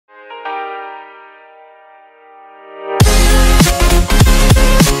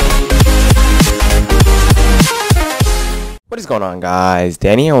What is going on, guys?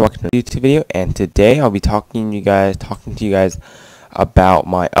 Danny here, welcome to the YouTube video, and today I'll be talking to you guys about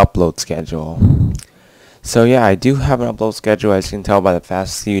my upload schedule. So yeah, I do have an upload schedule. As you can tell by the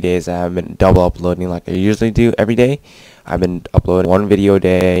past few days, I have been double uploading like I usually do every day. I've been uploading one video a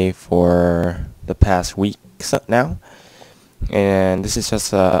day for the past week now, and this is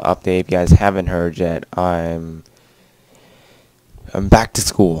just an update. If you guys haven't heard yet, I'm back to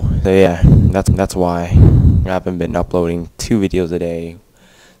school. So yeah, that's why I haven't been uploading 2 videos a day.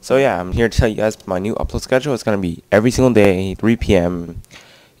 So yeah, I'm here to tell you guys my new upload schedule. It's gonna be every single day, 3 p.m.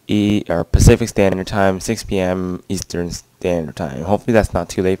 or Pacific Standard Time, 6 p.m. Eastern Standard Time. Hopefully that's not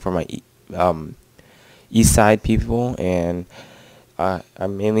too late for my East Side people, and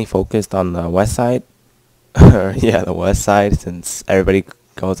I'm mainly focused on the West Side. Yeah, the West Side, since everybody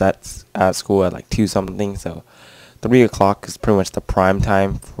goes at school at like 2 something. So 3 o'clock is pretty much the prime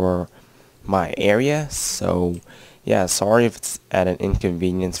time for my area. So yeah, sorry if it's at an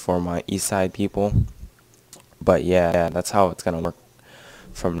inconvenience for my East Side people, but yeah, that's how it's gonna work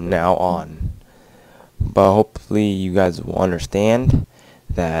from now on. But hopefully you guys will understand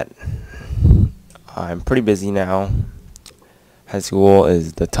that I'm pretty busy now. High school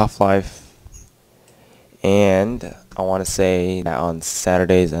is the tough life, and I want to say that on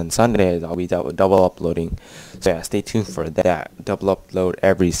Saturdays and Sundays I'll be double uploading. So yeah, stay tuned for that double upload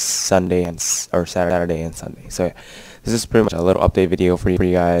every Sunday or Saturday and Sunday. So yeah, this is pretty much a little update video for you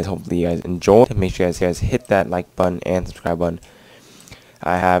guys. Hopefully you guys enjoy. Make sure you guys hit that like button and subscribe button.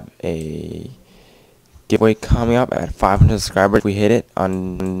 I have a giveaway coming up at 500 subscribers. If we hit it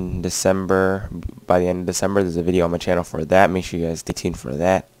on December, by the end of December, there's a video on my channel for that. Make sure you guys stay tuned for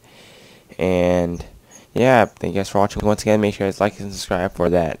that. And yeah, thank you guys for watching. Once again, make sure you guys like and subscribe for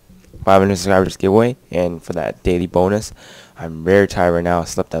that 500 subscribers giveaway and for that daily bonus. I'm very tired right now. I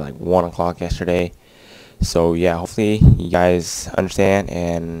slept at like 1 o'clock yesterday. So yeah, hopefully you guys understand,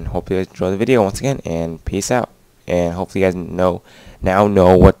 and hope you guys enjoy the video once again, and peace out. And hopefully you guys know when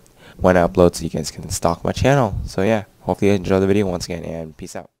I upload, so you guys can stalk my channel. So yeah, hopefully you guys enjoy the video once again, and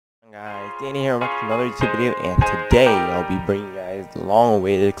peace out. Guys, Danny here, back to another YouTube video, and today I'll be bringing you guys the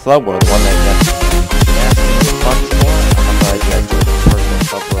long-awaited Club World, one that you guys been asking me much for. I'm glad you guys enjoyed the personal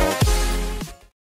Club World